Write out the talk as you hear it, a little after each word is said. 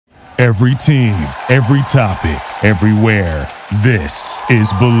Every team, every topic, everywhere. This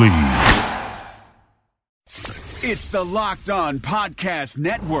is Believe. It's the Locked On Podcast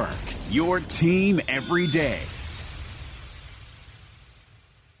Network, your team every day.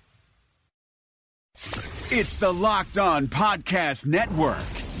 It's the Locked On Podcast Network,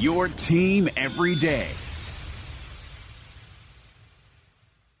 your team every day.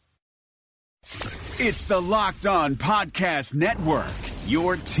 It's the Locked On Podcast Network,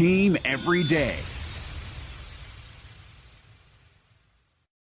 your team every day.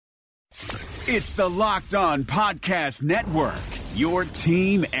 It's the Locked On Podcast Network, your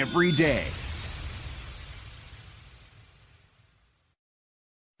team every day.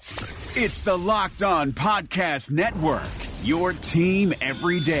 It's the Locked On Podcast Network, your team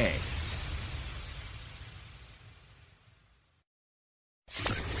every day.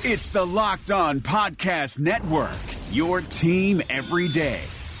 It's the Locked On Podcast Network, your team every day.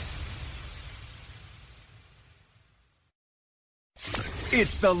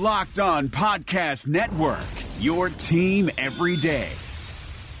 It's the Locked On Podcast Network, your team every day.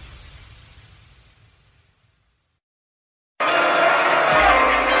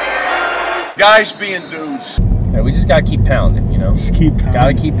 Guys being dudes. And we just gotta keep pounding, you know? Just keep pounding.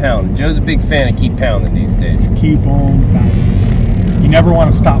 Gotta keep pounding. Joe's a big fan of keep pounding these days. Keep on pounding. You never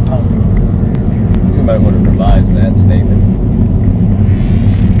want to stop pounding. You might want to revise that statement.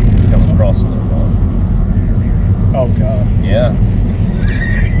 It comes across a little wrong. Oh, God. Yeah.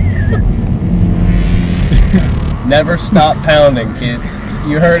 Never stop pounding, kids.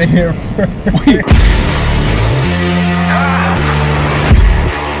 You heard it here first.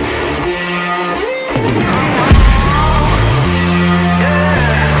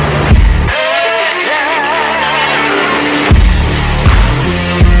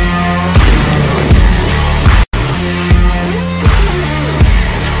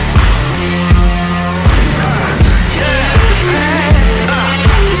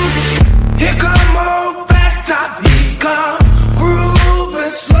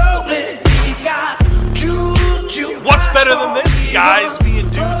 Guys being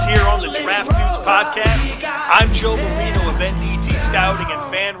dudes here on the Draft Dudes podcast. I'm Joe Marino of NDT Scouting and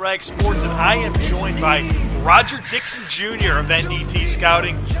FanRag Sports, and I am joined by Roger Dixon Jr. of NDT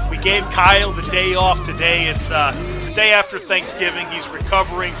Scouting. We gave Kyle the day off today. It's the day after Thanksgiving. He's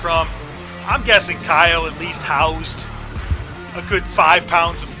recovering from, I'm guessing Kyle at least housed a good 5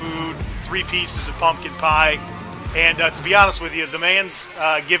 pounds of food, 3 pieces of pumpkin pie, and to be honest with you, the man's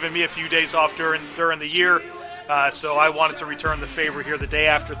given me a few days off during the year. So I wanted to return the favor here the day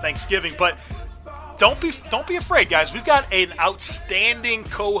after Thanksgiving. But don't be afraid, guys. We've got an outstanding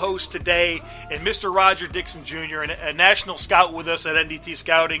co-host today, and Mr. Roger Dixon Jr., a national scout with us at NDT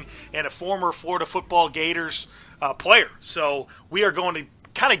Scouting, and a former Florida Football Gators player. So we are going to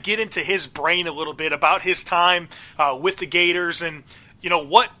kind of get into his brain a little bit about his time with the Gators, and you know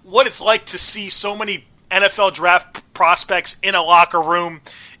what it's like to see so many NFL draft prospects in a locker room,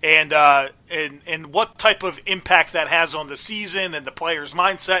 and what type of impact that has on the season and the player's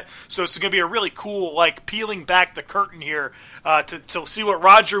mindset. So it's going to be a really cool, like, peeling back the curtain here to see what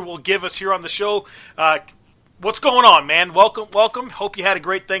Roger will give us here on the show. What's going on, man? Welcome. Hope you had a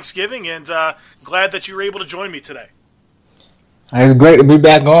great Thanksgiving, and glad that you were able to join me today. It's great to be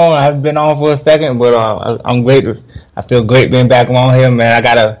back on. I haven't been on for a second, but I'm great. I feel great being back on here,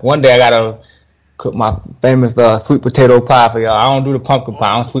 man. One day I gotta cook my famous sweet potato pie for y'all. I don't do the pumpkin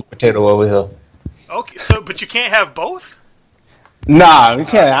pie. I'm sweet potato over here. Okay, but you can't have both? Nah, you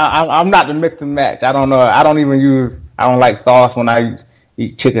can't. I'm not the mix and match. I don't know. I don't like sauce when I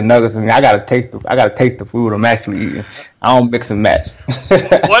eat chicken nuggets. I gotta taste the food I'm actually eating. I don't mix and match.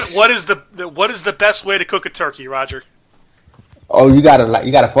 What is the best way to cook a turkey, Roger? Oh, you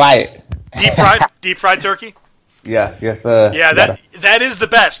gotta fry it. Deep fried turkey? Yeah, yes, sir. Yeah, that is the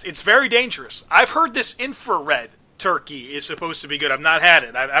best. It's very dangerous. I've heard this infrared turkey is supposed to be good. I've not had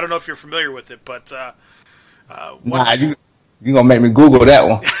it. I don't know if you're familiar with it, but you gonna make me Google that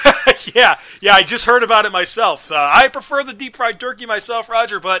one? yeah. I just heard about it myself. I prefer the deep fried turkey myself,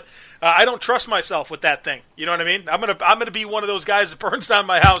 Roger, but I don't trust myself with that thing. You know what I mean? I'm gonna be one of those guys that burns down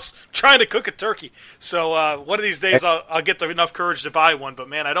my house trying to cook a turkey. So one of these days I'll get enough courage to buy one. But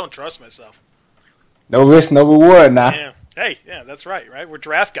man, I don't trust myself. No risk, no reward now. Yeah. Hey, yeah, that's right. We're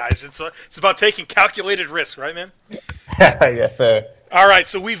draft guys. It's about taking calculated risk, right, man? Yes, sir. All right,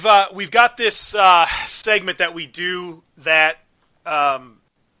 so we've got this segment that we do that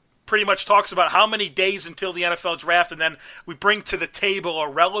pretty much talks about how many days until the NFL draft, and then we bring to the table a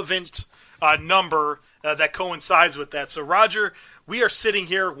relevant number that coincides with that. So, Roger, we are sitting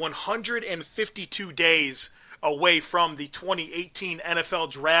here 152 days away from the 2018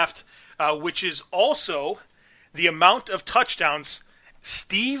 NFL Draft, which is also the amount of touchdowns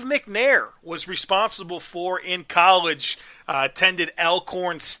Steve McNair was responsible for in college. Attended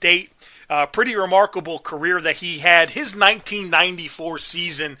Alcorn State. Pretty remarkable career that he had. His 1994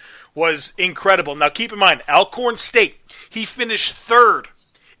 season was incredible. Now keep in mind, Alcorn State, he finished third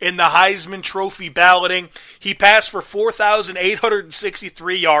in the Heisman Trophy balloting. He passed for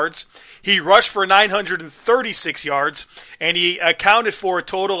 4,863 yards. He rushed for 936 yards, and he accounted for a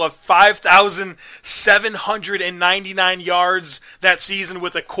total of 5,799 yards that season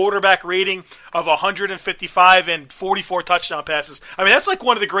with a quarterback rating of 155 and 44 touchdown passes. I mean, that's like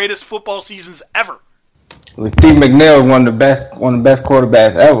one of the greatest football seasons ever. Steve McNair was one of the best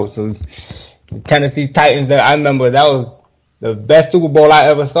quarterbacks ever. So the Tennessee Titans, I remember that was the best Super Bowl I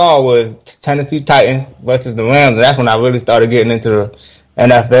ever saw was Tennessee Titans versus the Rams. And that's when I really started getting into the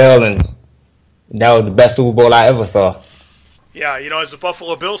NFL, and that was the best Super Bowl I ever saw. Yeah, as a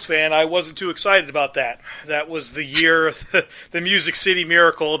Buffalo Bills fan, I wasn't too excited about that. That was the year, the Music City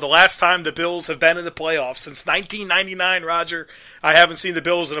Miracle, the last time the Bills have been in the playoffs. Since 1999, Roger, I haven't seen the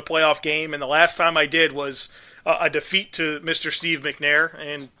Bills in a playoff game, and the last time I did was a defeat to Mr. Steve McNair,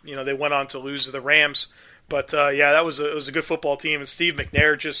 and they went on to lose to the Rams. But, yeah, it was a good football team, and Steve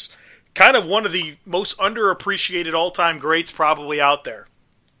McNair just kind of one of the most underappreciated all-time greats probably out there.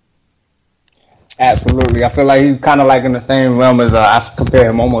 Absolutely. I feel like he's kind of like in the same realm as I compare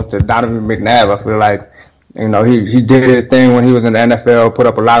him almost to Donovan McNabb. I feel like, he did his thing when he was in the NFL, put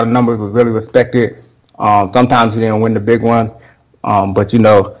up a lot of numbers, was really respected. Sometimes he didn't win the big one, but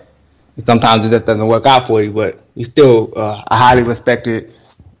sometimes it just doesn't work out for you. But he's still a highly respected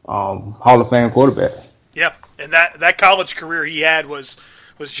Hall of Fame quarterback. Yeah, and that college career he had was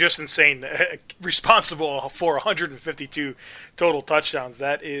just insane. Responsible for 152 total touchdowns.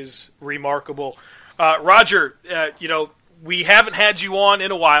 That is remarkable. Roger, we haven't had you on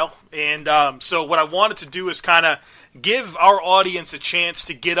in a while, and so what I wanted to do is kind of give our audience a chance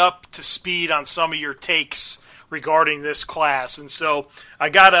to get up to speed on some of your takes regarding this class. And so I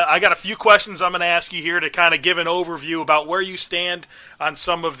got a few questions I'm going to ask you here to kind of give an overview about where you stand on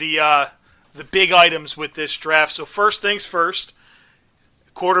some of the big items with this draft. So first things first.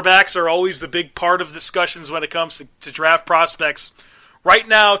 Quarterbacks are always the big part of discussions when it comes to draft prospects. Right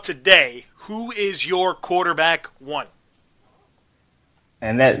now, today, who is your quarterback one?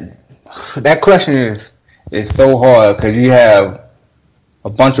 And that question is so hard because you have a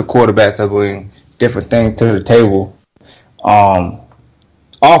bunch of quarterbacks that bring different things to the table.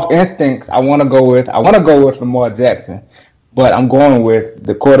 Off instinct, I want to go with Lamar Jackson, but I'm going with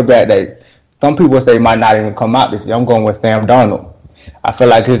the quarterback that some people say might not even come out this year. I'm going with Sam Darnold. I feel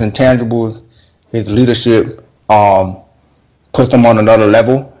like his intangibles, his leadership, puts him on another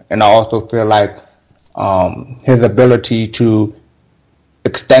level, and I also feel like his ability to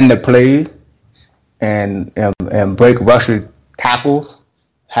extend the play and break rushing tackles,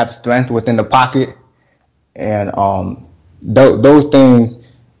 have strength within the pocket, and those things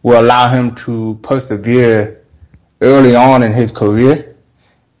will allow him to persevere early on in his career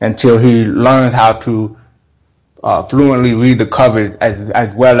until he learns how to fluently read the coverage as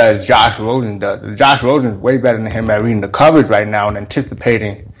well as Josh Rosen does. Josh Rosen is way better than him at reading the coverage right now and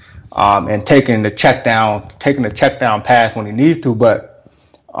anticipating and taking the check down pass when he needs to. But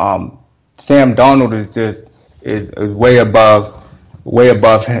Sam Darnold is way above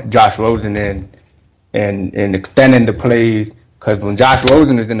Josh Rosen in extending the plays. Because when Josh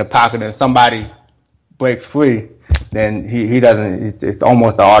Rosen is in the pocket and somebody breaks free, then he doesn't. It's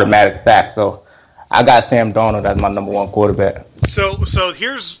almost an automatic sack. So I got Sam Darnold as my number one quarterback. So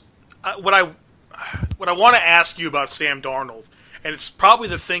here's what I want to ask you about Sam Darnold, and it's probably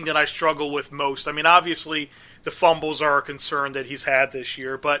the thing that I struggle with most. I mean, obviously the fumbles are a concern that he's had this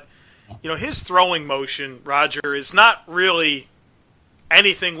year, but his throwing motion, Roger, is not really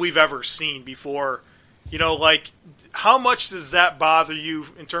anything we've ever seen before. Like, how much does that bother you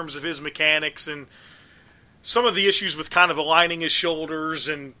in terms of his mechanics and some of the issues with kind of aligning his shoulders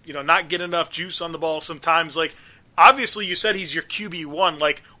and, not getting enough juice on the ball sometimes? Like, obviously you said he's your QB1.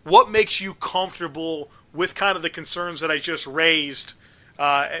 Like, what makes you comfortable with kind of the concerns that I just raised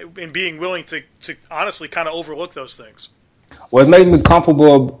and being willing to honestly kind of overlook those things? What makes me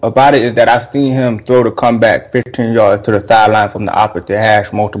comfortable about it is that I've seen him throw the comeback 15 yards to the sideline from the opposite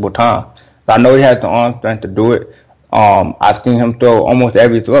hash multiple times. So I know he has the arm strength to do it. I've seen him throw almost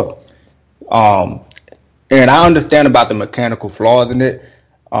every throw. And I understand about the mechanical flaws in it,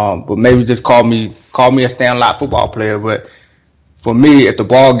 but maybe just call me a stand-lot football player. But for me, if the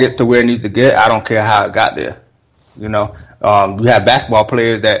ball gets to where it needs to get, I don't care how it got there. You have basketball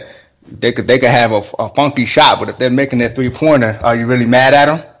players that they could have a funky shot, but if they're making their 3-pointer, are you really mad at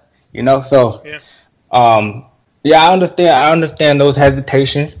them? You know, so I understand those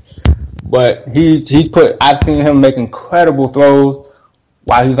hesitations, but I've seen him make incredible throws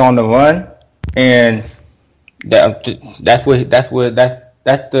while he's on the run, and that's the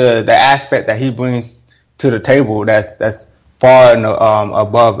aspect that he brings to the table that's far and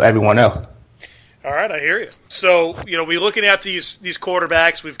above everyone else. All right, I hear you. So, we're looking at these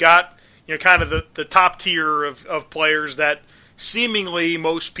quarterbacks. We've got, kind of the top tier of players that seemingly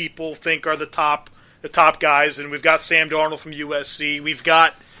most people think are the top guys, and we've got Sam Darnold from USC. We've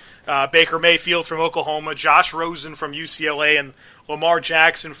got Baker Mayfield from Oklahoma, Josh Rosen from UCLA, and Lamar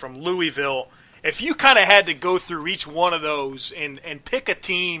Jackson from Louisville. If you kind of had to go through each one of those and pick a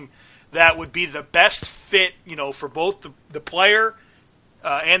team that would be the best fit, for both the player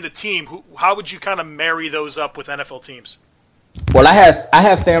and the team, how would you kind of marry those up with NFL teams? Well, I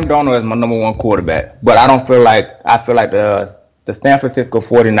have Sam Darnold as my number one quarterback, but I feel like the San Francisco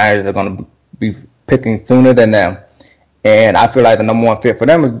 49ers are going to be picking sooner than them. And I feel like the number one fit for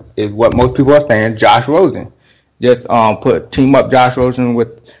them is what most people are saying, Josh Rosen. Just team up Josh Rosen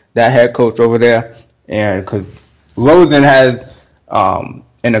with that head coach over there. And because Rosen has an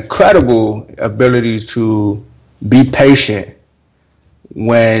incredible ability to be patient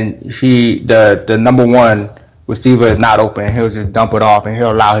when the number one receiver is not open. He'll just dump it off, and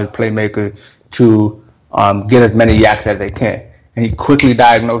he'll allow his playmakers to get as many yaks as they can. And he quickly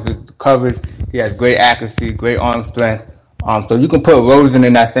diagnoses the coverage. He has great accuracy, great arm strength. So you can put Rosen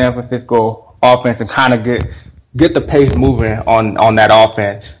in that San Francisco offense and kind of get the pace moving on that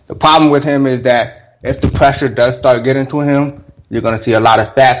offense. The problem with him is that if the pressure does start getting to him, you're going to see a lot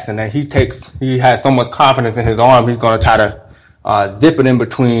of sacks, and then he has so much confidence in his arm, he's going to try to zip it in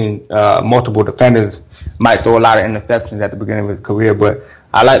between multiple defenders. Might throw a lot of interceptions at the beginning of his career, but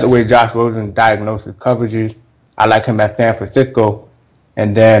I like the way Josh Rosen diagnoses coverages. I like him at San Francisco,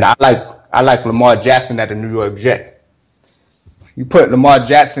 and then I like Lamar Jackson at the New York Jets. You put Lamar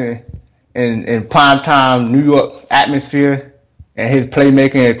Jackson in primetime New York atmosphere and his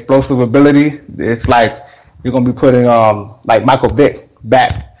playmaking and explosive ability, it's like you're gonna be putting like Michael Vick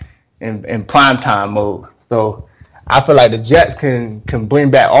back in primetime mode. So I feel like the Jets can bring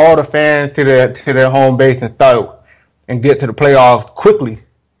back all the fans to their home base and get to the playoffs quickly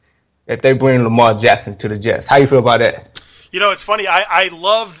if they bring Lamar Jackson to the Jets. How you feel about that? It's funny. I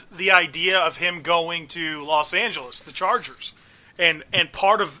loved the idea of him going to Los Angeles, the Chargers. And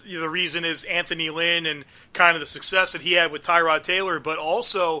part of the reason is Anthony Lynn and kind of the success that he had with Tyrod Taylor, but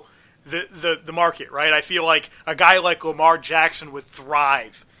also the market, right? I feel like a guy like Lamar Jackson would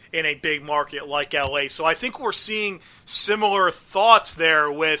thrive in a big market like LA. So I think we're seeing similar thoughts there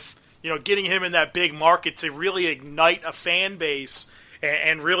with, getting him in that big market to really ignite a fan base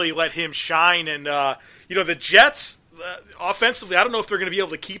and really let him shine. And, the Jets, offensively, I don't know if they're going to be able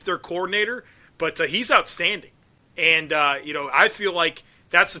to keep their coordinator, but he's outstanding. And, I feel like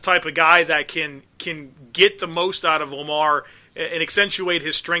that's the type of guy that can get the most out of Lamar and accentuate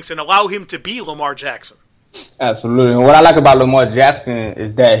his strengths and allow him to be Lamar Jackson. Absolutely. And what I like about Lamar Jackson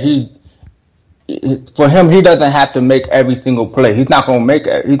is that he doesn't have to make every single play. He may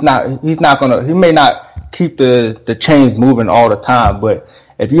not keep the chains moving all the time, but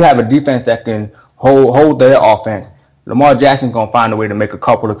if you have a defense that can hold their offense, Lamar Jackson's going to find a way to make a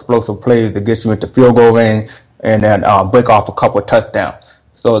couple explosive plays that gets you into field goal range and then break off a couple of touchdowns.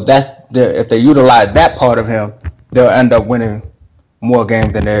 So if they utilize that part of him, they'll end up winning more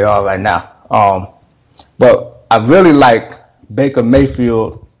games than they are right now. But I really like Baker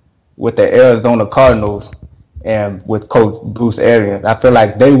Mayfield with the Arizona Cardinals and with Coach Bruce Arians. I feel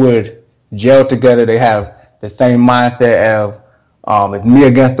like they would gel together. They have the same mindset of it's me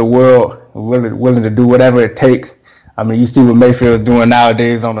against the world, willing to do whatever it takes. I mean, you see what Mayfield's doing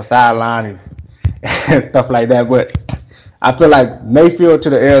nowadays on the sideline and stuff like that. But I feel like Mayfield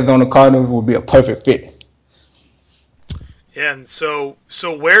to the Arizona Cardinals would be a perfect fit. Yeah, and so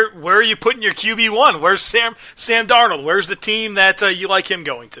where are you putting your QB1? Where's Sam Darnold? Where's the team that you like him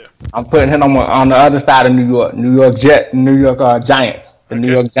going to? I'm putting him on the other side of New York Giants, New York Giants.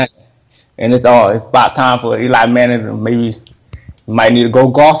 And it's about time for Eli Manning. Maybe he might need to go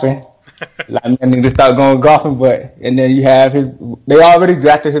golfing. Eli Manning to start going golfing, and then you have they already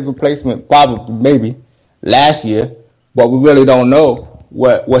drafted his replacement, probably, maybe, last year, but we really don't know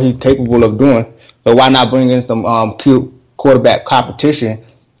what he's capable of doing. So why not bring in some quarterback competition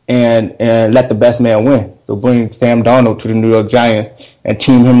and let the best man win? So bring Sam Darnold to the New York Giants and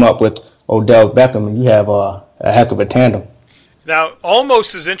team him up with Odell Beckham, and you have a heck of a tandem. Now,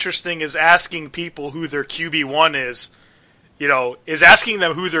 almost as interesting as asking people who their QB1 is, is asking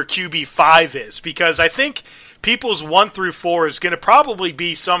them who their QB5 is, because I think people's 1 through 4 is going to probably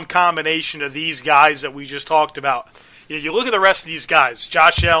be some combination of these guys that we just talked about. You look at the rest of these guys: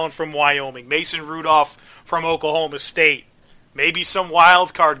 Josh Allen from Wyoming, Mason Rudolph from Oklahoma State, maybe some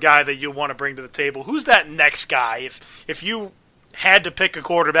wild card guy that you want to bring to the table. Who's that next guy? If you had to pick a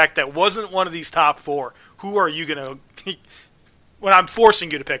quarterback that wasn't one of these top 4, who are you going to? When I'm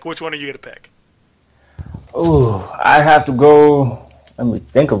forcing you to pick, which one are you going to pick? Oh, I have to go. Let me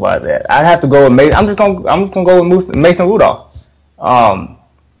think about that. I have to go with Mason. I'm just gonna go with Mason Rudolph.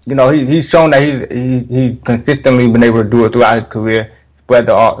 He's shown that he's consistently been able to do it throughout his career, spread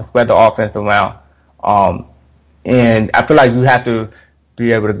the offense around. And I feel like you have to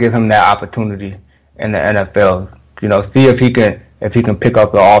be able to give him that opportunity in the NFL. See if he can pick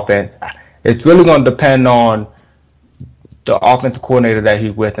up the offense. It's really going to depend on the offensive coordinator that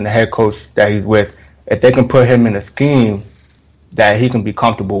he's with and the head coach that he's with. If they can put him in a scheme that he can be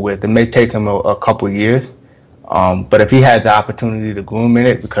comfortable with, it may take him a couple years. But if he has the opportunity to groom in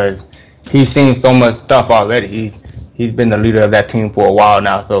it, because he's seen so much stuff already, he's been the leader of that team for a while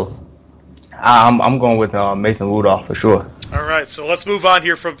now. So I'm going with Mason Rudolph for sure. All right, so let's move on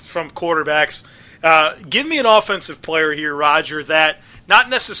here from quarterbacks. Give me an offensive player here, Roger, that not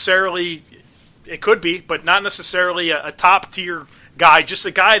necessarily, it could be, but not necessarily a top-tier guy, just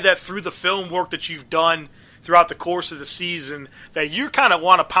a guy that through the film work that you've done throughout the course of the season that you kind of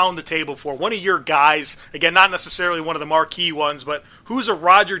want to pound the table for. One of your guys, again, not necessarily one of the marquee ones, but who's a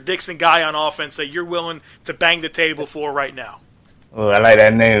Roger Dixon guy on offense that you're willing to bang the table for right now? Oh, I like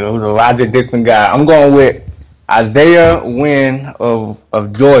that name. Who's a Roger Dixon guy? I'm going with Isaiah Wynn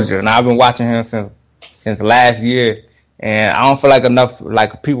of Georgia, and I've been watching him since last year, and I don't feel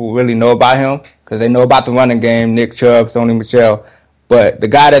like people really know about him because they know about the running game, Nick Chubb, Sony Michel, but the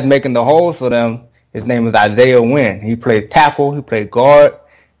guy that's making the holes for them, his name is Isaiah Wynn. He plays tackle, he plays guard,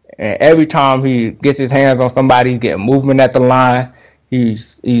 and every time he gets his hands on somebody, he's getting movement at the line.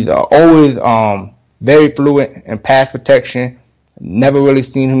 He's always very fluent in pass protection. Never really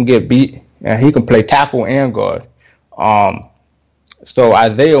seen him get beat, and he can play tackle and guard. So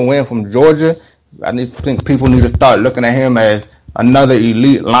Isaiah Wynn from Georgia, I think people need to start looking at him as another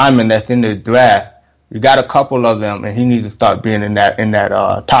elite lineman that's in this draft. You got a couple of them, and he needs to start being in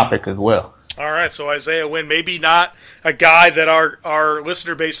that topic as well. All right, so Isaiah Wynn, maybe not a guy that our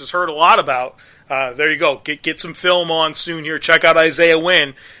listener base has heard a lot about. There you go. Get some film on soon here. Check out Isaiah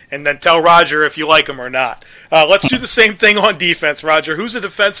Wynn, and then tell Roger if you like him or not. Let's do the same thing on defense, Roger. Who's a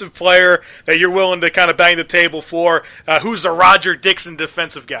defensive player that you're willing to kind of bang the table for? Who's a Roger Dixon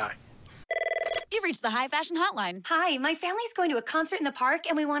defensive guy? You've reached the High Fashion Hotline. Hi, my family's going to a concert in the park,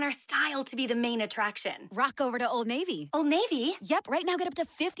 and we want our style to be the main attraction. Rock over to Old Navy. Old Navy? Yep, right now get up to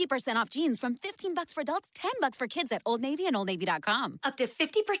 50% off jeans from $15 for adults, $10 for kids at Old Navy and OldNavy.com. Up to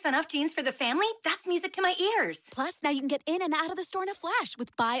 50% off jeans for the family? That's music to my ears. Plus, now you can get in and out of the store in a flash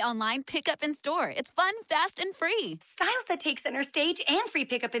with buy online, pick up in store. It's fun, fast, and free. Styles that take center stage and free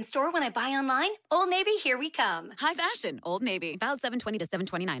pickup in store when I buy online? Old Navy, here we come. High fashion, Old Navy. Valid 7/20 to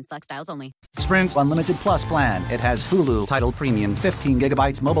 7/29. Select styles only. Sprint's Unlimited Plus plan. It has Hulu, Tidal Premium, 15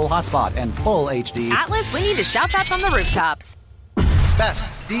 gigabytes mobile hotspot, and full HD. Atlas, we need to shout that from the rooftops.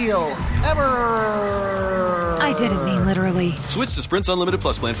 Best deal ever! I didn't mean literally. Switch to Sprint's Unlimited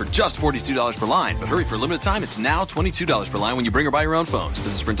Plus plan for just $42 per line. But hurry, for a limited time, it's now $22 per line when you bring or buy your own phones.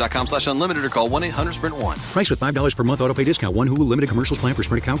 Visit Sprint.com/unlimited or call 1-800-SPRINT1. Price with $5 per month autopay discount. One Hulu limited commercials plan for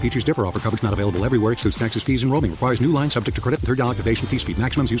Sprint account. Features differ. Offer coverage not available everywhere. Excludes taxes, fees, and roaming. Requires new line subject to credit and $30 activation fee speed.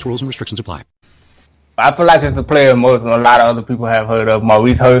 Maximums, use rules, and restrictions apply. I feel like it's a player a lot of other people have heard of.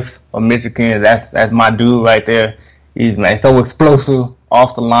 Maurice Hurst of Michigan. That's my dude right there. He's so explosive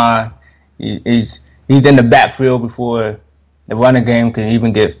off the line. He's in the backfield before the running game can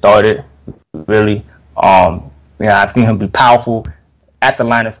even get started. Really, I've seen him be powerful at the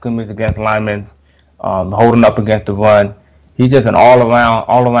line of scrimmage against linemen, holding up against the run. He's just an all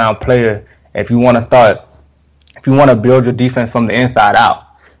around player. If you want to build your defense from the inside out,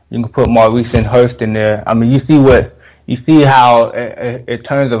 you can put Maurice and Hurst in there. I mean, you see how it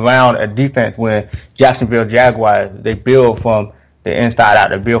turns around a defense when Jacksonville Jaguars, they build from the inside out,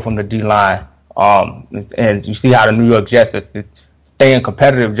 they build from the D-line. And you see how the New York Jets are staying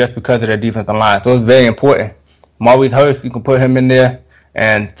competitive just because of their defensive line. So it's very important. Maurice Hurst, you can put him in there,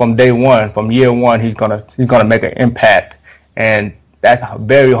 and from year one, he's gonna make an impact. And that's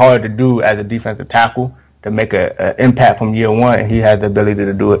very hard to do as a defensive tackle, to make an impact from year one, and he has the ability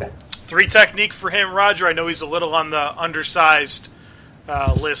to do it. 3 technique for him, Roger. I know he's a little on the undersized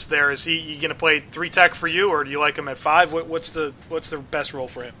list there. Is he going to play 3 tech for you, or do you like him at 5? What's the best role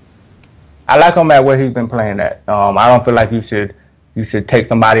for him? I like him at where he's been playing at. I don't feel like you should take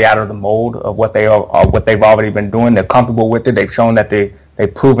somebody out of the mold of what they are, or what they've already been doing. They're comfortable with it. They've shown that they've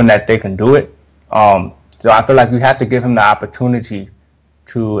proven that they can do it. So I feel like you have to give him the opportunity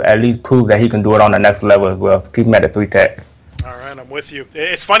to at least prove that he can do it on the next level as well. Keep him at the 3-tech. All right, I'm with you.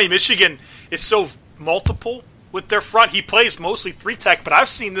 It's funny, Michigan is so multiple with their front. He plays mostly 3-tech, but I've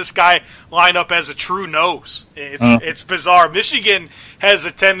seen this guy line up as a true nose. It's bizarre. Michigan has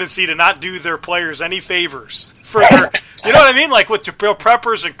a tendency to not do their players any favors. You know what I mean? Like with Jabril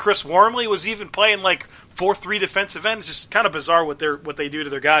Peppers and Chris Wormley was even playing like 4-3 defensive end. It's just kind of bizarre what they do to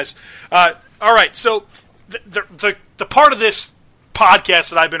their guys. All right, so the part of this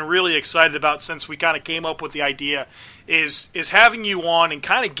podcast that I've been really excited about since we kind of came up with the idea is having you on and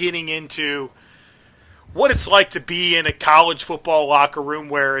kind of getting into what it's like to be in a college football locker room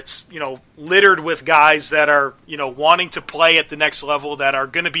where it's, littered with guys that are, wanting to play at the next level, that are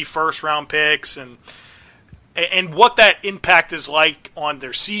going to be first-round picks, and what that impact is like on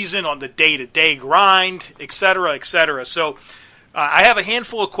their season, on the day-to-day grind, et cetera, et cetera. So I have a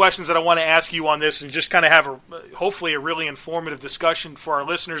handful of questions that I want to ask you on this and just kind of have hopefully a really informative discussion for our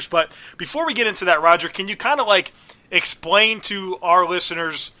listeners. But before we get into that, Roger, can you kind of explain to our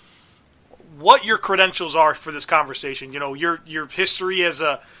listeners what your credentials are for this conversation? Your history as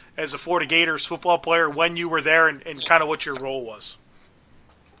a Florida Gators football player, when you were there, and kind of what your role was.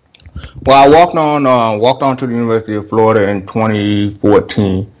 Well, I walked on to the University of Florida in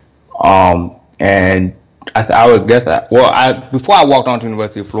 2014, and before I walked on to the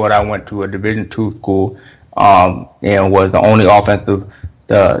University of Florida, I went to a Division II school, and was the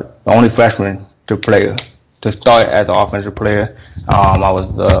only freshman to start as an offensive player. I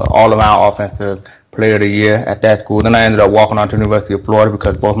was the all-around offensive player of the year at that school. Then I ended up walking on to the University of Florida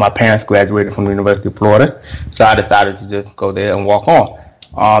because both my parents graduated from the University of Florida, so I decided to just go there and walk on.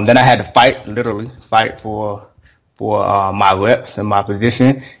 Then I had to literally fight for my reps and my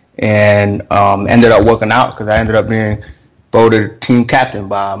position, and ended up working out because I ended up being voted team captain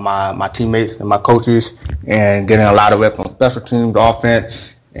by my teammates and my coaches, and getting a lot of reps on special teams, offense,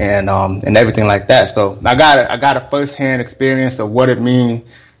 and everything like that. So I got a first-hand experience of what it means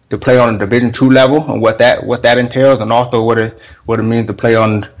to play on a Division II level and what that entails, and also what it means to play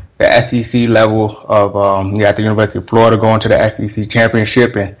on the SEC level of at the University of Florida, going to the SEC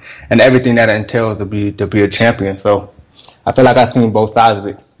championship and everything that entails to be a champion. So I feel like I've seen both sides of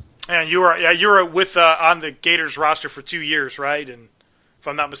it. And you were with on the Gators roster for 2 years, right? And if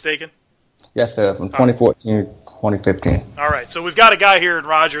I'm not mistaken. Yes, sir. From 2014 to 2015. All right. So we've got a guy here in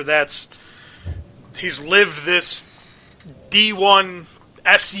Roger he's lived this D1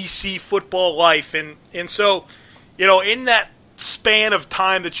 SEC football life, and so in that span of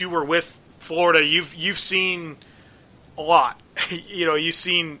time that you were with Florida, you've seen a lot. You've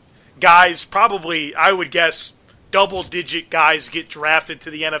seen guys, probably I would guess double-digit guys, get drafted to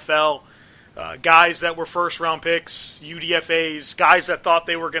the NFL. Guys that were first-round picks, UDFAs, guys that thought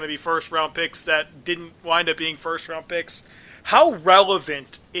they were going to be first-round picks that didn't wind up being first-round picks. How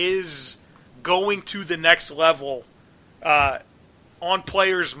relevant is going to the next level on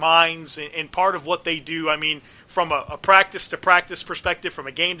players' minds and part of what they do? I mean, from a practice-to-practice perspective, from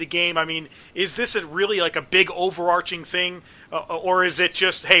a game-to-game, I mean, is this really like a big overarching thing? Or is it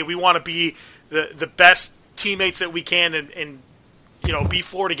just, hey, we want to be the best teammates that we can and be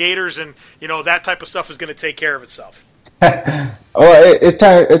Florida Gators, and that type of stuff is going to take care of itself? It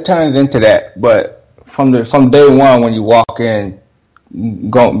turns into that, but from day one when you walk in,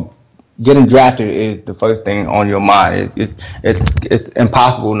 getting drafted is the first thing on your mind. It's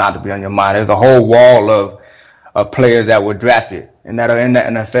impossible not to be on your mind. There's a whole wall of players that were drafted and that are in the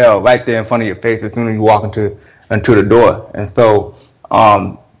NFL right there in front of your face as soon as you walk into the door, and so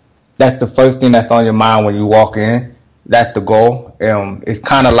that's the first thing that's on your mind when you walk in. That's the goal. It's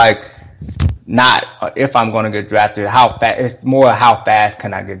kind of like not if I'm going to get drafted, how fast. It's more how fast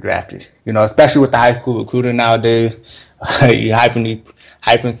can I get drafted. Especially with the high school recruiting nowadays, you're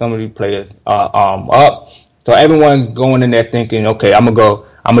hyping some of these players up. So everyone's going in there thinking, okay, I'm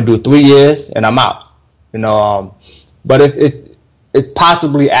gonna do 3 years and I'm out. But it's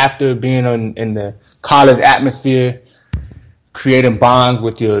possibly after being in the college atmosphere, creating bonds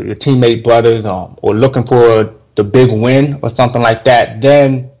with your teammate brothers, or looking for the big win or something like that,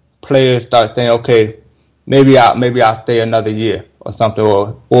 then players start saying, okay, maybe I'll stay another year or something,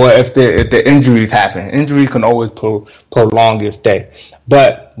 or if the injuries happen. Injuries can always prolong your stay.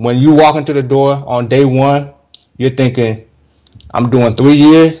 But when you walk into the door on day one, you're thinking, I'm doing 3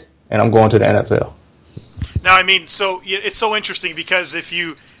 years and I'm going to the NFL. Now, I mean, so it's so interesting because if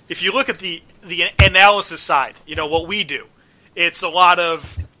you look at the analysis side, what we do, it's a lot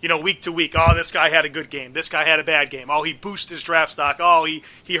of, week to week. Oh, this guy had a good game. This guy had a bad game. Oh, he boosted his draft stock. Oh,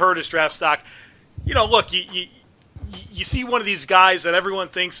 he hurt his draft stock. Look, you see one of these guys that everyone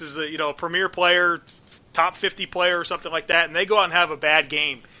thinks is a premier player, top 50 player or something like that, and they go out and have a bad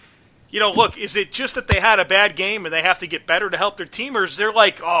game. Look, is it just that they had a bad game and they have to get better to help their team, or is there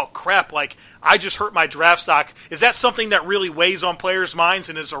like, oh, crap, like, I just hurt my draft stock? Is that something that really weighs on players' minds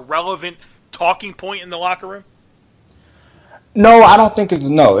and is a relevant talking point in the locker room? No, I don't think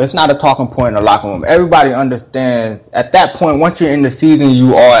it's not a talking point in the locker room. Everybody understands at that point, once you're in the season,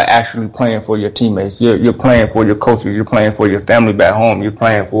 you are actually playing for your teammates. You're playing for your coaches. You're playing for your family back home. You're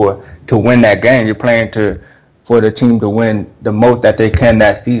playing to win that game. You're playing for the team to win the most that they can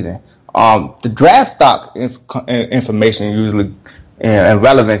that season. The draft stock information usually and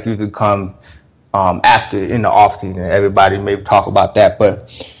relevance usually come after in the off season. Everybody may talk about that, but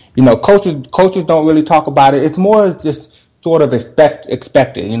coaches don't really talk about it. It's more just sort of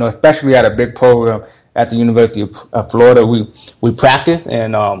expected. Especially at a big program at the University of Florida, we practice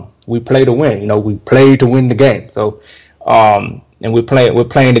and we play to win. We play to win the game. So and we're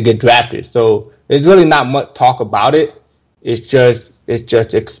playing to get drafted. So there's really not much talk about it. It's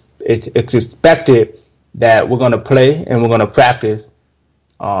expected that we're going to play and we're going to practice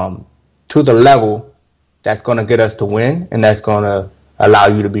to the level that's going to get us to win and that's going to allow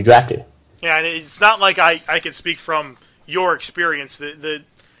you to be drafted. Yeah, and it's not like I can speak from your experience. The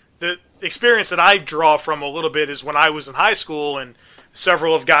experience that I draw from a little bit is when I was in high school and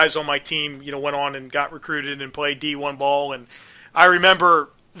several of guys on my team, went on and got recruited and played D1 ball. And I remember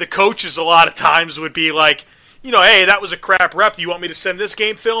the coaches a lot of times would be like, hey, that was a crap rep. Do you want me to send this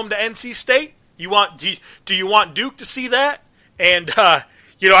game film to NC State? Do you want Duke to see that? And I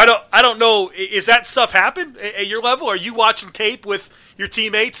don't know. Is that stuff happen at your level? Are you watching tape with your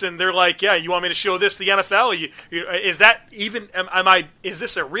teammates and they're like, yeah, you want me to show this to the NFL? Is that even? Is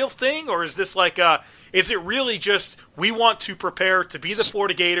this a real thing, or is this like is it really just we want to prepare to be the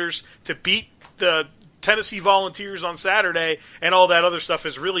Florida Gators, to beat the Tennessee Volunteers on Saturday, and all that other stuff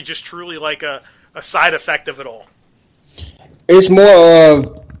is really just truly like a side effect of it all? It's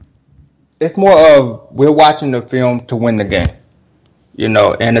more of we're watching the film to win the game,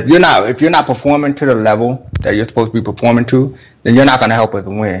 and if you're not performing to the level that you're supposed to be performing to, then you're not going to help us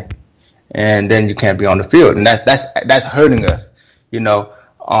win, and then you can't be on the field, and that's hurting us,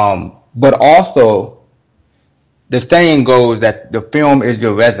 but also the saying goes that the film is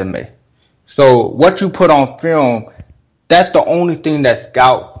your resume. So what you put on film, that's the only thing that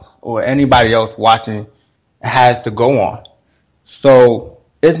scouts or anybody else watching has to go on. So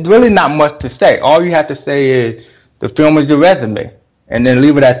it's really not much to say. All you have to say is the film is your resume, and then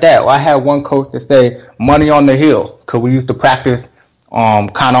leave it at that. Well, I had one coach to say money on the hill, because we used to practice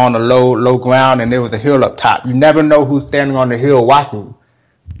kind of on the low ground, and there was a hill up top. You never know who's standing on the hill watching you.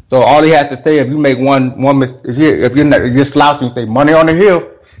 So all he has to say, if you make if you're slouching, say money on the hill,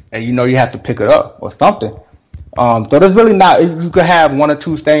 and you have to pick it up or something. So there's really not. You could have one or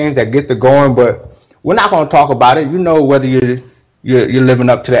two things that get it going, but we're not going to talk about it. Whether you're living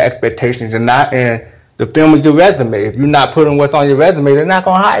up to the expectations or not, and the film is your resume. If you're not putting what's on your resume, they're not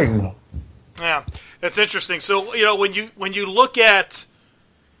going to hire you. Yeah, that's interesting. So when you look at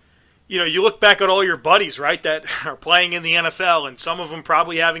you look back at all your buddies, right, that are playing in the NFL, and some of them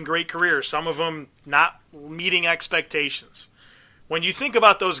probably having great careers, some of them not meeting expectations. When you think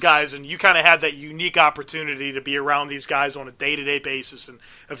about those guys, and you kind of had that unique opportunity to be around these guys on a day-to-day basis and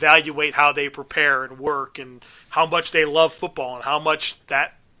evaluate how they prepare and work and how much they love football and how much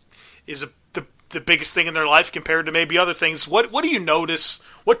that is the biggest thing in their life compared to maybe other things, what do you notice?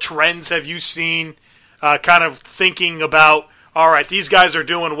 What trends have you seen kind of thinking about, all right, these guys are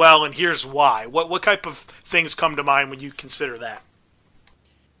doing well and here's why? What type of things come to mind when you consider that?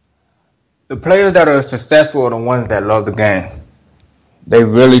 The players that are successful are the ones that love the game. They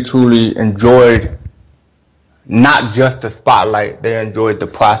really, truly enjoyed not just the spotlight. They enjoyed the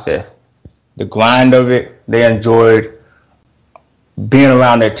process, the grind of it. They enjoyed being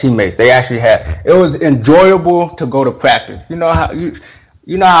around their teammates. They actually it was enjoyable to go to practice. You know how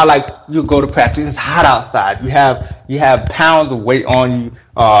like you go to practice, it's hot outside. You have pounds of weight on you,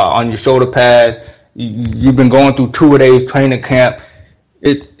 on your shoulder pads. You've been going through 2 days training camp.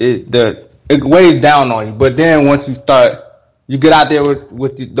 It weighs down on you. But then once you get out there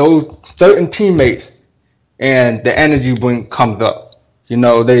with those certain teammates, and the energy comes up. When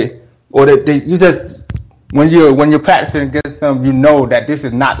you're practicing against them, you know that this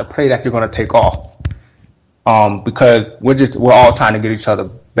is not the play that you're going to take off. Because we're all trying to get each other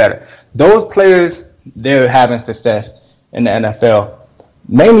better. Those players, they're having success in the NFL,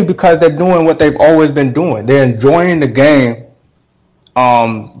 mainly because they're doing what they've always been doing. They're enjoying the game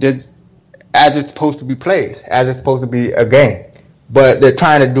as it's supposed to be played, as it's supposed to be a game. But they're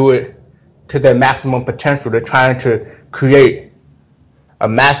trying to do it to their maximum potential. They're trying to create a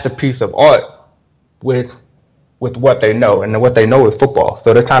masterpiece of art with what they know, and what they know is football.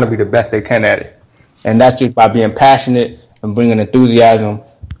 So they're trying to be the best they can at it. And that's just by being passionate and bringing enthusiasm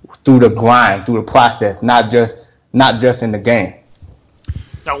through the grind, through the process, not just in the game.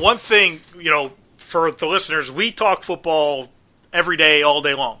 Now, one thing, for the listeners, we talk football every day, all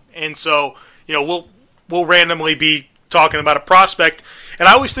day long. And so, we'll randomly be talking about a prospect. And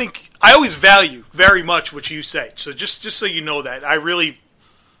I always value very much what you say. So just so you know that, I really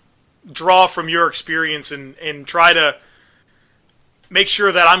draw from your experience and try to make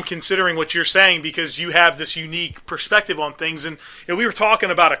sure that I'm considering what you're saying, because you have this unique perspective on things. And we were talking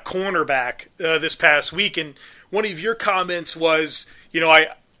about a cornerback this past week, and one of your comments was,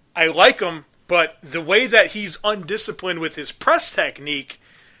 I like him, but the way that he's undisciplined with his press technique,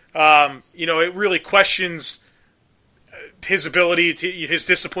 it really questions his ability, his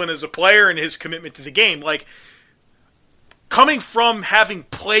discipline as a player and his commitment to the game. Like, coming from having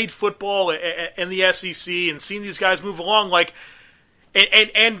played football in the SEC and seeing these guys move along, like,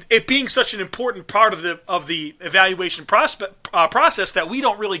 and it being such an important part of the evaluation process that we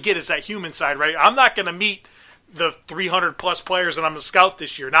don't really get is that human side, right? I'm not going to meet the 300 plus players that I'm a scout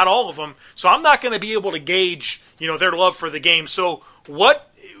this year, not all of them. So I'm not going to be able to gauge, their love for the game. So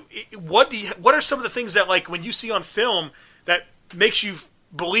what are some of the things that, like, when you see on film that makes you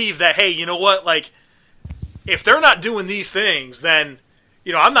believe that, hey, you know what, like, if they're not doing these things, then,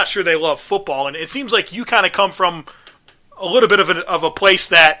 I'm not sure they love football. And it seems like you kind of come from a little bit of a place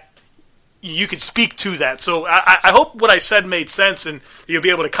that you could speak to that. So I hope what I said made sense and you'll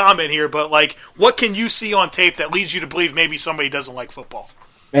be able to comment here. But, like, what can you see on tape that leads you to believe maybe somebody doesn't like football?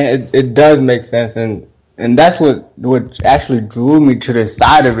 Man, it does make sense, and that's what actually drew me to the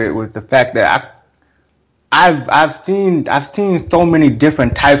side of it, was the fact that I've seen so many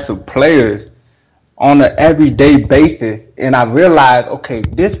different types of players on an everyday basis, and I realized, okay,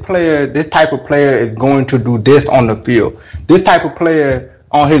 this type of player is going to do this on the field. This type of player,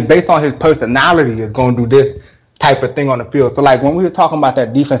 based on his personality, is going to do this type of thing on the field. So, like, when we were talking about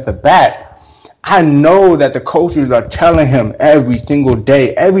that defensive back, I know that the coaches are telling him every single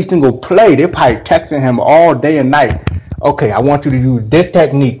day, every single play, they're probably texting him all day and night. Okay, I want you to use this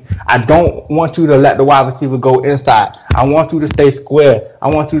technique. I don't want you to let the wide receiver go inside. I want you to stay square. I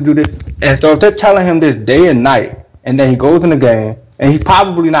want you to do this. And so if they're telling him this day and night, and then he goes in the game, and he's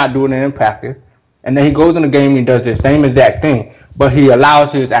probably not doing it in practice, and then he goes in the game and he does the same exact thing, but he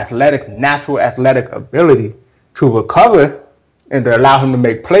allows his natural athletic ability to recover and to allow him to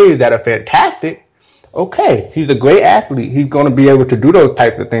make plays that are fantastic. Okay, he's a great athlete. He's going to be able to do those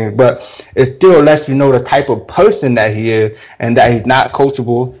types of things, but it still lets you know the type of person that he is, and that he's not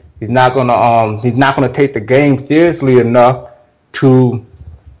coachable. He's not going to take the game seriously enough to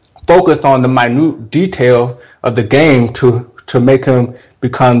focus on the minute details of the game to make him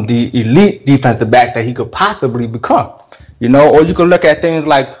become the elite defensive back that he could possibly become. Or you can look at things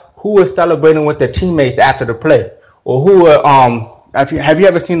like who is celebrating with their teammates after the play, or who are have you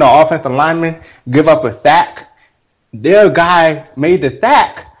ever seen an offensive lineman give up a sack? Their guy made the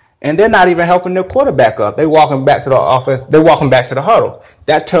sack, and they're not even helping their quarterback up. They're walking back to the offense. They're walking back to the huddle.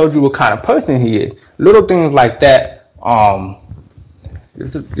 That tells you what kind of person he is. Little things like that.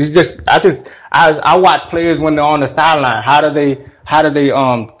 It's just I watch players when they're on the sideline. How do they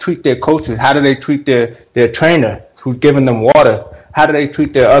treat their coaches? How do they treat their trainer who's giving them water? How do they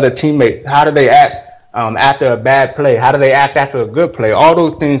treat their other teammates? How do they act after a bad play? How do they act after a good play? All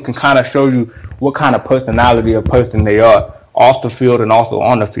those things can kind of show you what kind of personality of person they are off the field and also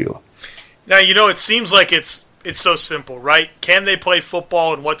on the field. Now, it seems like it's so simple, right? Can they play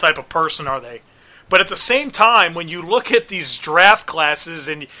football, and what type of person are they? But at the same time, when you look at these draft classes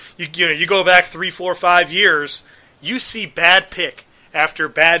and you go back 3, 4, 5 years, you see bad pick after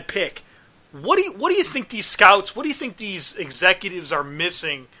bad pick. What do you think these scouts, what do you think these executives are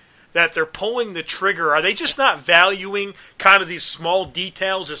missing that they're pulling the trigger? Are they just not valuing kind of these small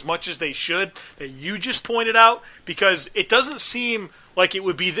details as much as they should that you just pointed out? Because it doesn't seem like it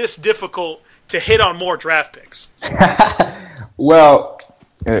would be this difficult to hit on more draft picks. Well,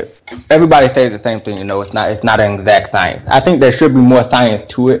 everybody says the same thing. It's not an exact science. I think there should be more science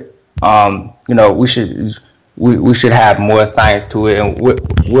to it. We should have more science to it, and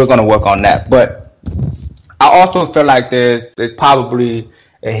we're going to work on that. But I also feel like there's probably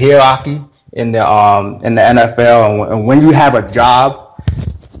a hierarchy in the NFL, and when you have a job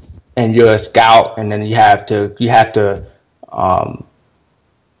and you're a scout, and then you have to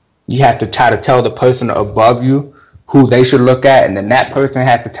try to tell the person above you who they should look at, and then that person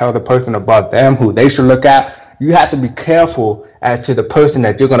has to tell the person above them who they should look at. You have to be careful as to the person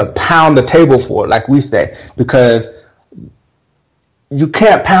that you're going to pound the table for, like we say, because you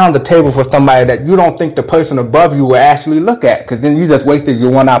can't pound the table for somebody that you don't think the person above you will actually look at, because then you just wasted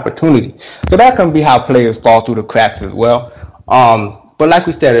your one opportunity. So that can be how players fall through the cracks as well. But like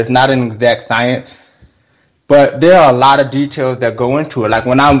we said, it's not an exact science, but there are a lot of details that go into it. Like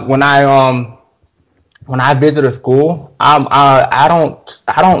when I visit a school, I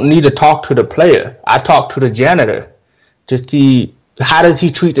don't need to talk to the player. I talk to the janitor to see how does he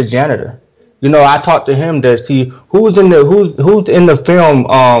treat the janitor. You know, I talk to him to see who's in the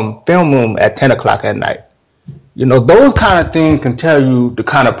film room at 10 o'clock at night. You know, those kind of things can tell you the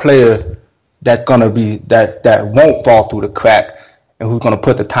kind of player that's gonna be that won't fall through the crack, and who's gonna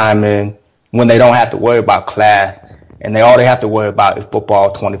put the time in when they don't have to worry about class, and all they have to worry about is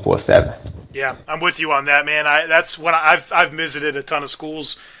football 24/7. Yeah, I'm with you on that, man. That's what I've visited a ton of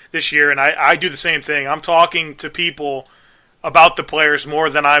schools this year, and I do the same thing. I'm talking to people about the players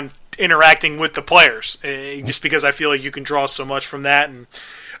more than I'm interacting with the players, just because I feel like you can draw so much from that. And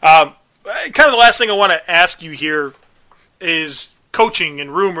kind of the last thing I want to ask you here is coaching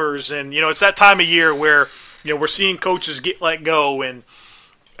and rumors, and it's that time of year where we're seeing coaches get let go, and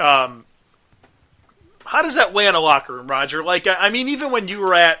how does that weigh on a locker room, Roger? Like, I mean, even when you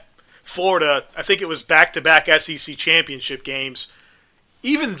were at Florida, I think it was back-to-back SEC championship games.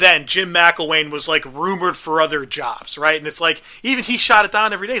 Even then, Jim McElwain was like rumored for other jobs, right? And it's like, even he shot it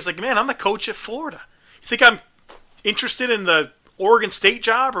down every day. He's like, man, I'm the coach at Florida. You think I'm interested in the Oregon State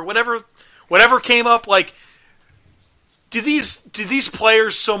job or whatever came up? Like, do these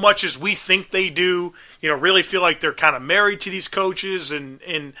players, so much as we think they do, really feel like they're kind of married to these coaches?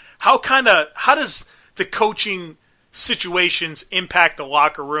 And how does the coaching situations impact the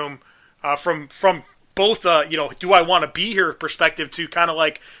locker room from both, do I want to be here perspective to kind of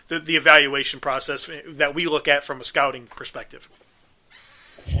like the evaluation process that we look at from a scouting perspective?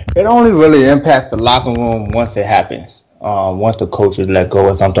 It only really impacts the locker room once it happens, once the coach is let go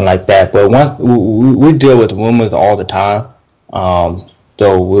or something like that. But once we deal with rumors all the time,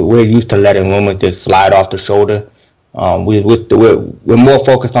 so we're used to letting rumors just slide off the shoulder. We're more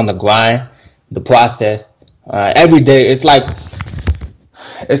focused on the grind, the process. Every day, it's like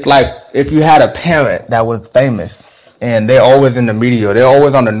if you had a parent that was famous and they're always in the media, they're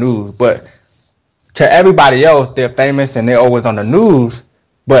always on the news, but to everybody else, they're famous and they're always on the news,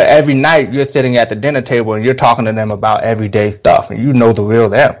 but every night you're sitting at the dinner table and you're talking to them about everyday stuff and you know the real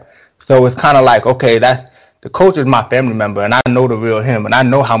them. So it's kind of like, okay, the coach is my family member and I know the real him and I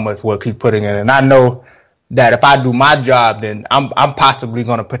know how much work he's putting in, and I know that if I do my job, then I'm possibly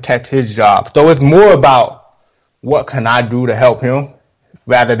going to protect his job. So it's more about what can I do to help him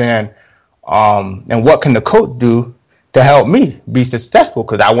rather than and what can the coach do to help me be successful,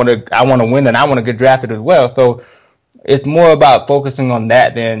 because I want to win and I want to get drafted as well. So it's more about focusing on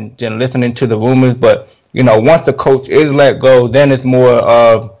that than listening to the rumors. But once the coach is let go, then it's more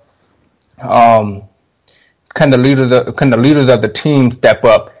of can the leaders of the team step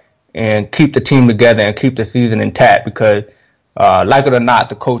up and keep the team together and keep the season intact, because like it or not,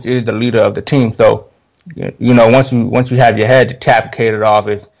 the coach is the leader of the team. So once you have your head decapitated off,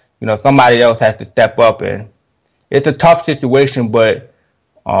 somebody else has to step up, and it's a tough situation, but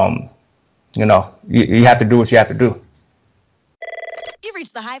you have to do what you have to do. You've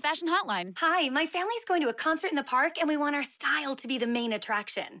reached the High Fashion Hotline. Hi, my family's going to a concert in the park, and we want our style to be the main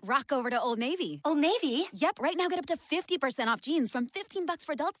attraction. Rock over to Old Navy. Old Navy? Yep, right now get up to 50% off jeans from $15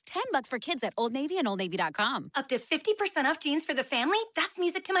 for adults, $10 for kids at Old Navy and OldNavy.com. Up to 50% off jeans for the family? That's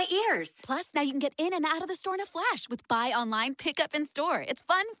music to my ears. Plus, now you can get in and out of the store in a flash with buy online, pick up in store. It's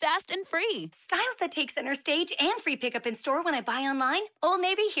fun, fast, and free. Styles that take center stage and free pickup in store when I buy online? Old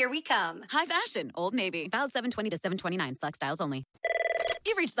Navy, here we come. High Fashion, Old Navy. Valid 7/20 to 7/29. Select styles only.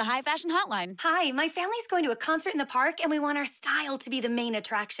 You've reached the High Fashion Hotline. Hi, my family's going to a concert in the park, and we want our style to be the main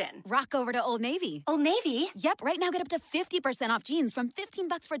attraction. Rock over to Old Navy. Old Navy? Yep, right now get up to 50% off jeans from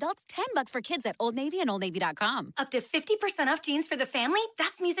 $15 for adults, $10 for kids at Old Navy and OldNavy.com. Up to 50% off jeans for the family?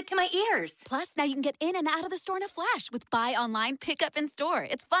 That's music to my ears. Plus, now you can get in and out of the store in a flash with buy online, pick up in store.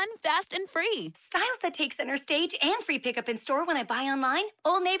 It's fun, fast, and free. Styles that take center stage and free pickup in store when I buy online?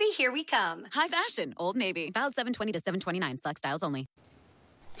 Old Navy, here we come. High Fashion, Old Navy. Valid 7/20 to 7/29. Select styles only.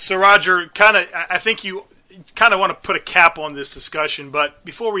 So, Roger, I think you kind of want to put a cap on this discussion, but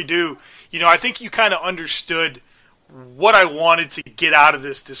before we do, I think you kind of understood what I wanted to get out of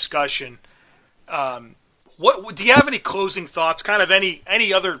this discussion. What do you have any closing thoughts? Kind of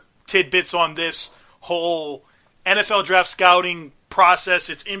any other tidbits on this whole NFL draft scouting process,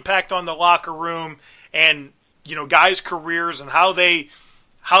 its impact on the locker room, and guys' careers and how they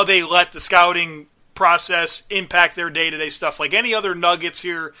let the scouting process impact their day-to-day stuff. Like any other nuggets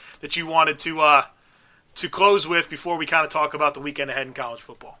here that you wanted to close with before we kind of talk about the weekend ahead in college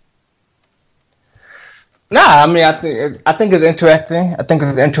football? I mean, I think it's interesting. I think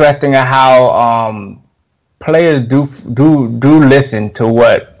it's interesting how players do listen to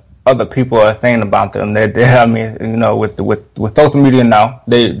what other people are saying about them. I mean, with social media now,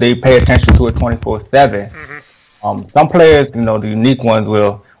 they pay attention to it 24/7. Some players, the unique ones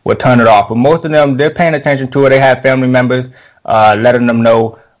will turn it off, but most of them, they're paying attention to it. They have family members letting them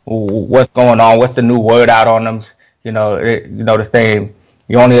know what's going on, what's the new word out on them. The saying,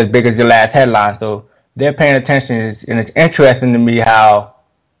 "You're only as big as your last headline." So they're paying attention, and it's interesting to me how,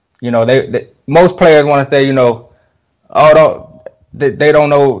 most players want to say, they don't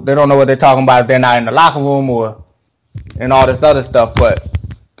know what they're talking about if they're not in the locker room and all this other stuff, but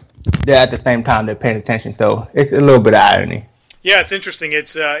they're at the same time they're paying attention. So it's a little bit of irony. Yeah, it's interesting.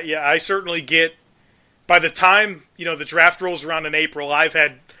 It's I certainly get. By the time the draft rolls around in April, I've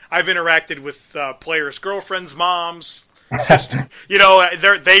interacted with players' girlfriends, moms, sisters. They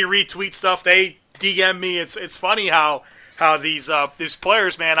retweet stuff. They DM me. It's funny how these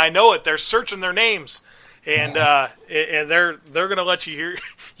players, man, I know it. They're searching their names, and they're gonna let you hear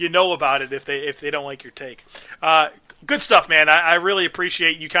about it if they don't like your take. Good stuff, man. I really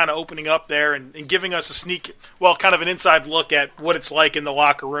appreciate you kind of opening up there and giving us kind of an inside look at what it's like in the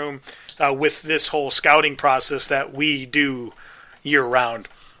locker room with this whole scouting process that we do year round.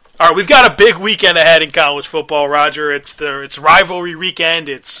 All right, we've got a big weekend ahead in college football, Roger. It's rivalry weekend.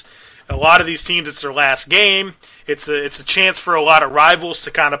 It's a lot of these teams. It's their last game. It's a chance for a lot of rivals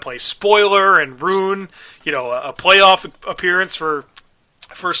to kind of play spoiler and ruin, a playoff appearance for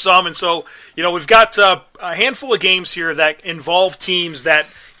some. And so, we've got a handful of games here that involve teams that,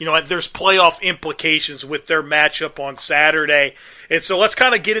 there's playoff implications with their matchup on Saturday. And so let's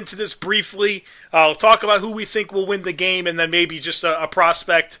kind of get into this briefly. I'll talk about who we think will win the game, and then maybe just a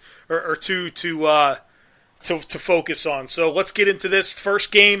prospect or two to focus on. So let's get into this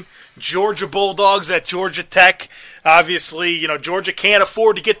first game. Georgia Bulldogs at Georgia Tech. Obviously, Georgia can't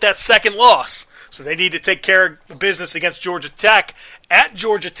afford to get that second loss. So they need to take care of business against Georgia Tech at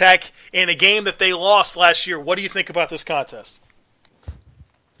Georgia Tech in a game that they lost last year. What do you think about this contest?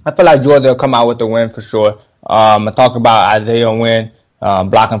 I feel like Georgia will come out with the win for sure. I talked about Isaiah Wynn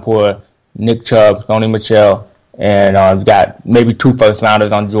blocking for Nick Chubb, Sony Michel, and we've got maybe 2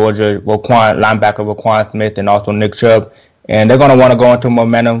 first-rounders on Georgia, linebacker Roquan Smith and also Nick Chubb. And they're going to want to go into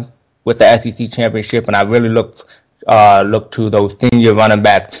momentum with the SEC championship, and I really look to those senior running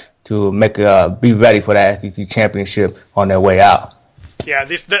backs to be ready for that SEC championship on their way out. Yeah,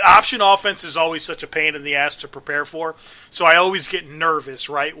 the option offense is always such a pain in the ass to prepare for, so I always get nervous,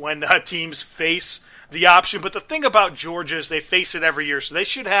 right, when teams face the option. But the thing about Georgia is they face it every year, so they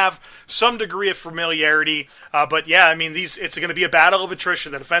should have some degree of familiarity. But yeah, I mean, it's going to be a battle of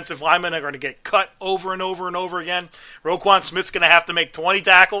attrition. The defensive linemen are going to get cut over and over and over again. Roquan Smith's going to have to make 20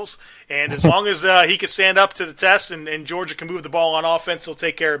 tackles, and as long as he can stand up to the test and Georgia can move the ball on offense, he'll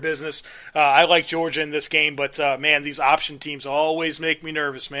take care of business. I like Georgia in this game, but man, these option teams always make me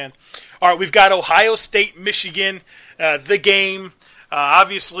nervous, man. All right, we've got Ohio State, Michigan, the game.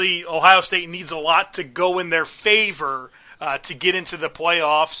 Obviously, Ohio State needs a lot to go in their favor to get into the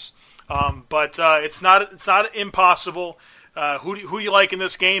playoffs, but it's not impossible. Who do you like in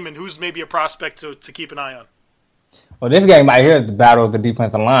this game, and who's maybe a prospect to keep an eye on? Well, this game right here is the battle of the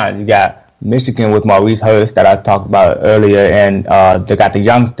defensive line. You got Michigan with Maurice Hurst that I talked about earlier, and they got the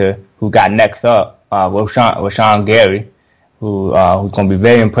youngster who got next up, Rashawn Gary, who's going to be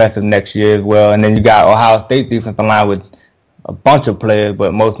very impressive next year as well. And then you got Ohio State defensive line with a bunch of players,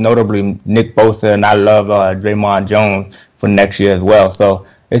 but most notably Nick Bosa, and I love Draymond Jones for next year as well. So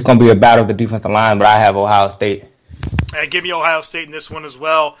it's going to be a battle of the defensive line, but I have Ohio State. Give me Ohio State in this one as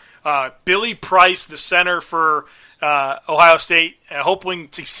well. Billy Price, the center for Ohio State, hoping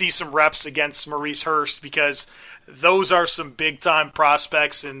to see some reps against Maurice Hurst because those are some big-time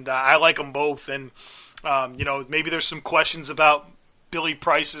prospects, and I like them both. And, maybe there's some questions about Billy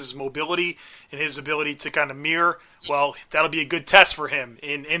Price's mobility and his ability to kind of mirror. Well, that'll be a good test for him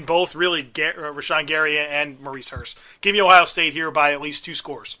in both, really, Rashawn Gary and Maurice Hurst. Give me Ohio State here by at least 2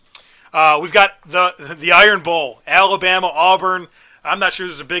 scores. We've got the Iron Bowl, Alabama, Auburn. I'm not sure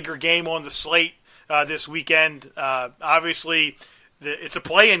there's a bigger game on the slate this weekend. Obviously, it's a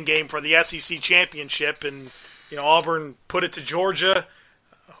play-in game for the SEC championship, and Auburn put it to Georgia.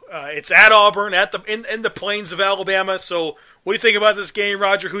 It's at Auburn, in the plains of Alabama. So what do you think about this game,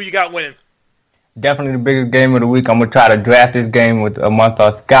 Roger? Who you got winning? definitely the biggest game of the week. I'm gonna try to draft this game with amongst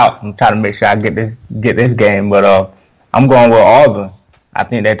our scouts. I'm trying to make sure I get this game, but I'm going with Auburn. I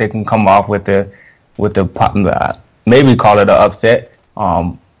think that they can come off with the maybe call it an upset.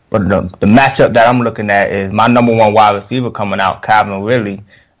 But the matchup that I'm looking at is my number one wide receiver coming out, Calvin Ridley,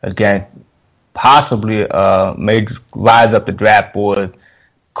 against possibly may rise up the draft board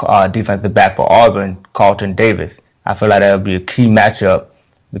defensive back for Auburn, Carlton Davis. I feel like that would be a key matchup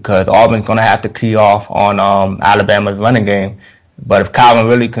because Auburn's going to have to key off on Alabama's running game. But if Calvin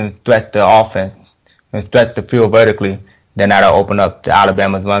Ridley can stretch the offense and stretch the field vertically, then that'll open up to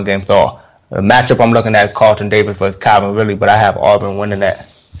Alabama's run game. So the matchup I'm looking at is Carlton Davis versus Calvin Ridley, but I have Auburn winning that.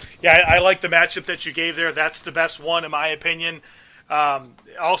 Yeah, I like the matchup that you gave there. That's the best one, in my opinion.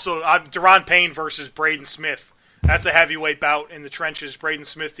 Also, Deron Payne versus Braden Smith. That's a heavyweight bout in the trenches. Braden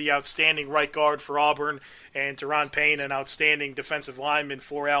Smith, the outstanding right guard for Auburn, and Deron Payne, an outstanding defensive lineman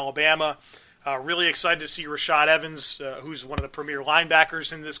for Alabama. Really excited to see Rashad Evans, who's one of the premier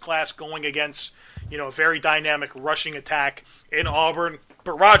linebackers in this class, going against a very dynamic rushing attack in Auburn.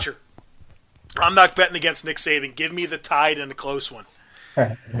 But Roger, I'm not betting against Nick Saban. Give me the Tide in a close one.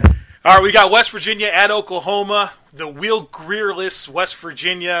 All right, we got West Virginia at Oklahoma. The Will Greer-less West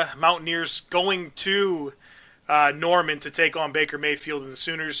Virginia Mountaineers going to Norman to take on Baker Mayfield and the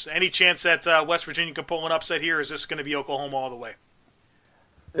Sooners. Any chance that West Virginia can pull an upset here, or is this going to be Oklahoma all the way?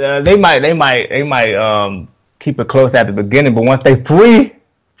 They might keep it close at the beginning, but once they free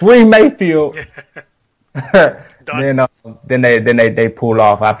Mayfield, then they pull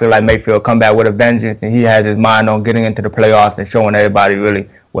off. I feel like Mayfield come back with a vengeance, and he has his mind on getting into the playoffs and showing everybody really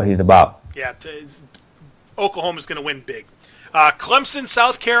what he's about. Yeah, Oklahoma's going to win big. Clemson,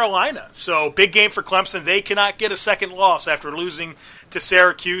 South Carolina. So big game for Clemson. They cannot get a second loss after losing to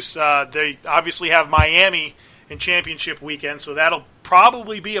Syracuse. They obviously have Miami in championship weekend, so that'll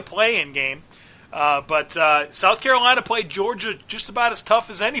probably be a play-in game. But South Carolina played Georgia just about as tough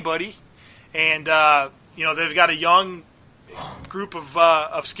as anybody, and they've got a young group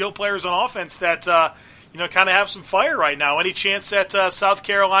of skill players on offense that kind of have some fire right now. Any chance that South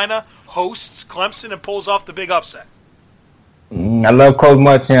Carolina hosts Clemson and pulls off the big upset? I love Coach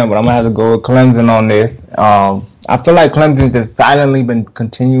Muschamp, but I'm gonna have to go with Clemson on this. I feel like Clemson's just silently been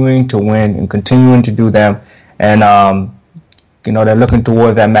continuing to win and continuing to do them, and they're looking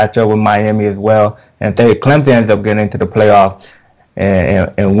towards that matchup with Miami as well. And if Clemson ends up getting into the playoffs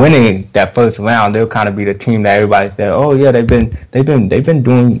and winning that first round, they'll kind of be the team that everybody said, "Oh yeah, they've been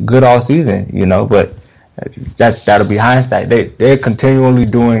doing good all season," But that'll be hindsight. They're continually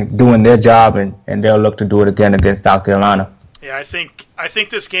doing their job, and they'll look to do it again against South Carolina. Yeah, I think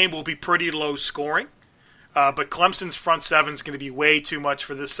this game will be pretty low scoring, but Clemson's front seven is going to be way too much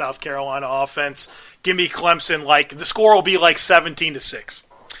for this South Carolina offense. Give me Clemson. The score will be like 17-6.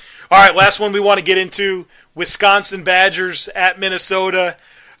 All right, last one we want to get into: Wisconsin Badgers at Minnesota.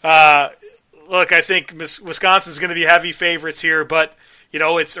 Look, I think Wisconsin's going to be heavy favorites here, but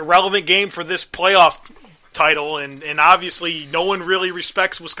it's a relevant game for this playoff title, and obviously no one really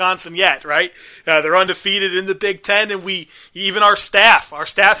respects Wisconsin yet, right? They're undefeated in the Big Ten, and even our staff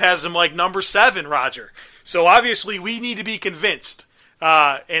has them like number 7, Roger. So obviously we need to be convinced,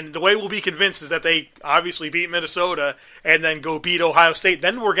 and the way we'll be convinced is that they obviously beat Minnesota and then go beat Ohio State.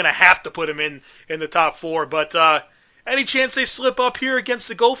 Then we're going to have to put them in the top 4. But any chance they slip up here against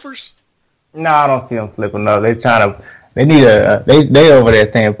the Gophers? No, I don't see them slipping up. They need they over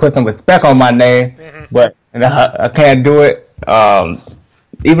there saying put some respect on my name, but I can't do it.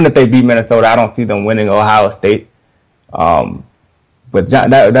 Even if they beat Minnesota, I don't see them winning Ohio State. But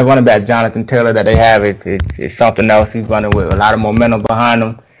that running back Jonathan Taylor that they have is something else. He's running with a lot of momentum behind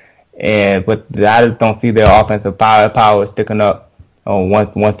him, but I just don't see their offensive power sticking up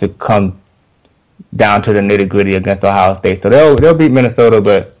once it comes down to the nitty gritty against Ohio State. So they'll beat Minnesota,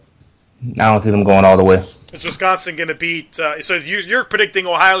 but I don't see them going all the way. Is Wisconsin going to beat? So you're predicting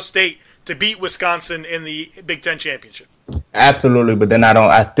Ohio State to beat Wisconsin in the Big Ten championship? Absolutely, but then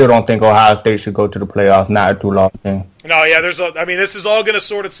I still don't think Ohio State should go to the playoffs. Not a 2-loss team. No, yeah. This is all going to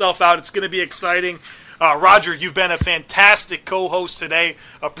sort itself out. It's going to be exciting. Roger, you've been a fantastic co-host today.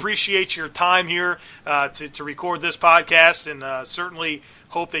 Appreciate your time here to record this podcast, and certainly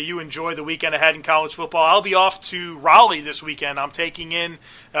hope that you enjoy the weekend ahead in college football. I'll be off to Raleigh this weekend. I'm taking in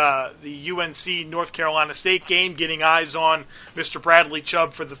the UNC North Carolina State game, getting eyes on Mr. Bradley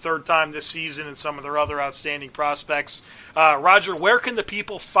Chubb for the 3rd time this season and some of their other outstanding prospects. Roger, where can the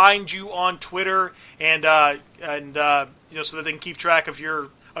people find you on Twitter and so that they can keep track of your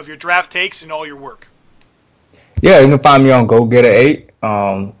draft takes and all your work? Yeah, you can find me on Go Get a 8,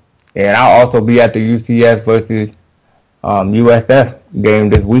 and I'll also be at the UCF versus USF game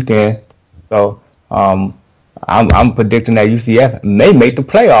this weekend. So I'm predicting that UCF may make the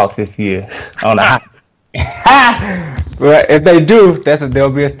playoffs this year. On the But if they do, there'll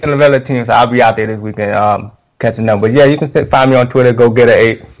be a Cinderella team, so I'll be out there this weekend catching them. But yeah, you can find me on Twitter, go get an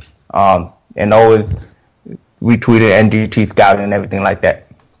 8, and always retweet it, NDT Scouting and everything like that.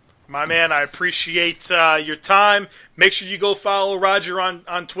 My man, I appreciate your time. Make sure you go follow Roger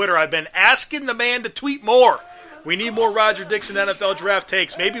on Twitter. I've been asking the man to tweet more. We need more Roger Dixon NFL draft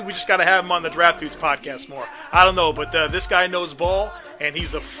takes. Maybe we just got to have him on the Draft Dudes podcast more. I don't know, but this guy knows ball, and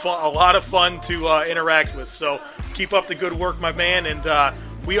he's a lot of fun to interact with. So keep up the good work, my man, and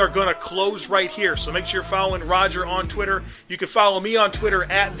we are going to close right here. So make sure you're following Roger on Twitter. You can follow me on Twitter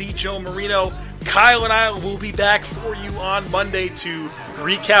at @TheJoeMarino. Kyle and I will be back for you on Monday to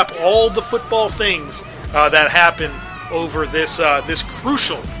recap all the football things that happened over this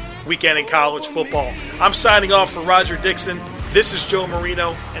crucial weekend in college football. I'm signing off for Roger Dixon. This is Joe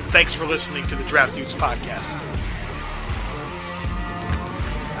Marino, and thanks for listening to the Draft Dudes podcast.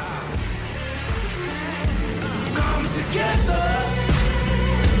 Come together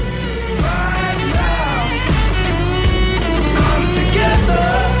right now. Come together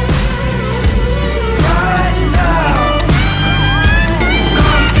right now.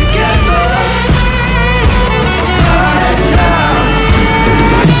 Come together right now.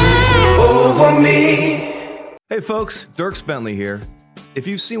 Over me. Hey folks, Dierks Bentley here. If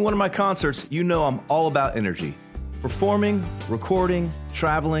you've seen one of my concerts, you know I'm all about energy. Performing, recording,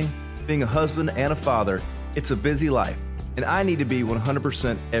 traveling, being a husband and a father, it's a busy life, and I need to be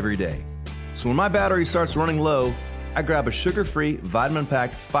 100% every day. So when my battery starts running low, I grab a sugar-free,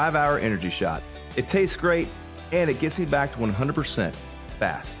 vitamin-packed 5-hour energy shot. It tastes great, and it gets me back to 100%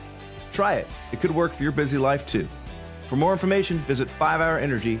 fast. Try it. It could work for your busy life too. For more information, visit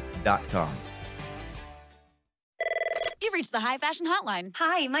 5hourenergy.com. You've reached the High Fashion Hotline.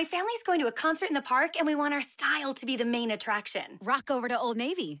 Hi, my family's going to a concert in the park, and we want our style to be the main attraction. Rock over to Old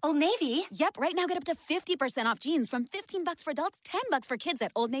Navy. Old Navy? Yep, right now get up to 50% off jeans from $15 for adults, $10 for kids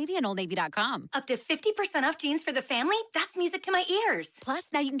at Old Navy and OldNavy.com. Up to 50% off jeans for the family? That's music to my ears.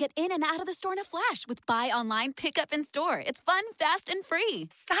 Plus, now you can get in and out of the store in a flash with buy online, pick up in store. It's fun, fast, and free.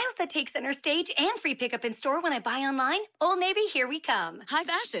 Styles that take center stage and free pickup in store when I buy online. Old Navy, here we come. High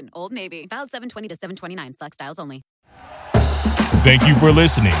fashion, Old Navy. Valid 7/20 to 7/29. Select styles only. Thank you for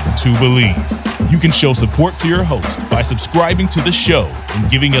listening to Believe. You can show support to your host by subscribing to the show and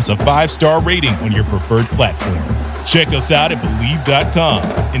giving us a 5-star rating on your preferred platform. Check us out at Believe.com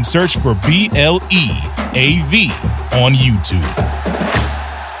and search for BLEAV on YouTube.